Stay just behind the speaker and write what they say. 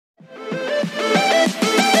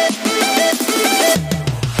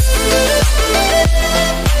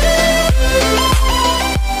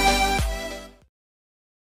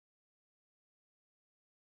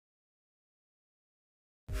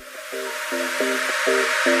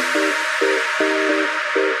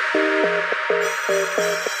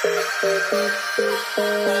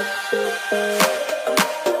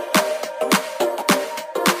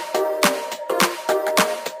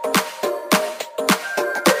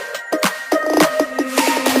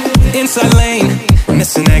Inside lane,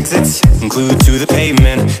 missing exits, glued to the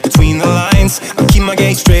pavement. Between the lines, I'll keep my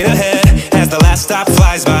gaze straight ahead as the last stop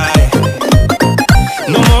flies by.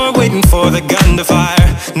 No more waiting for the gun to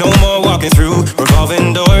fire, no more walking through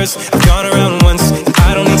revolving doors. I've gone around once, and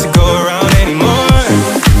I don't need to go around anymore.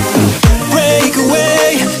 Break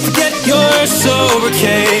away, forget your sober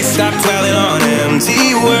case. Stop dwelling on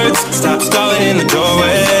empty words, stop stalling in the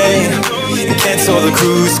doorway, and cancel the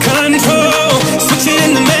cruise control.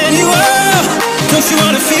 Switching the manual, don't you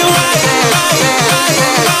wanna feel right?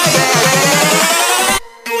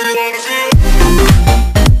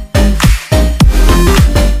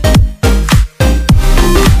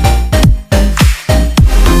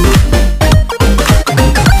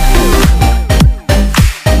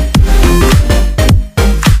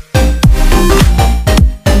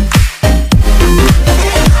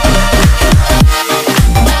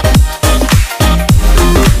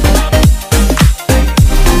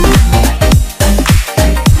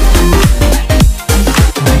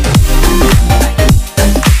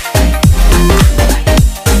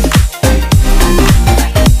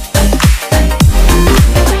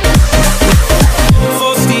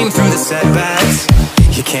 Setbacks,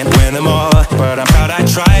 you can't win them all, but I'm proud I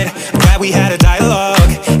tried. I'm glad we had a dialogue.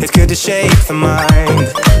 It's good to shape the mind.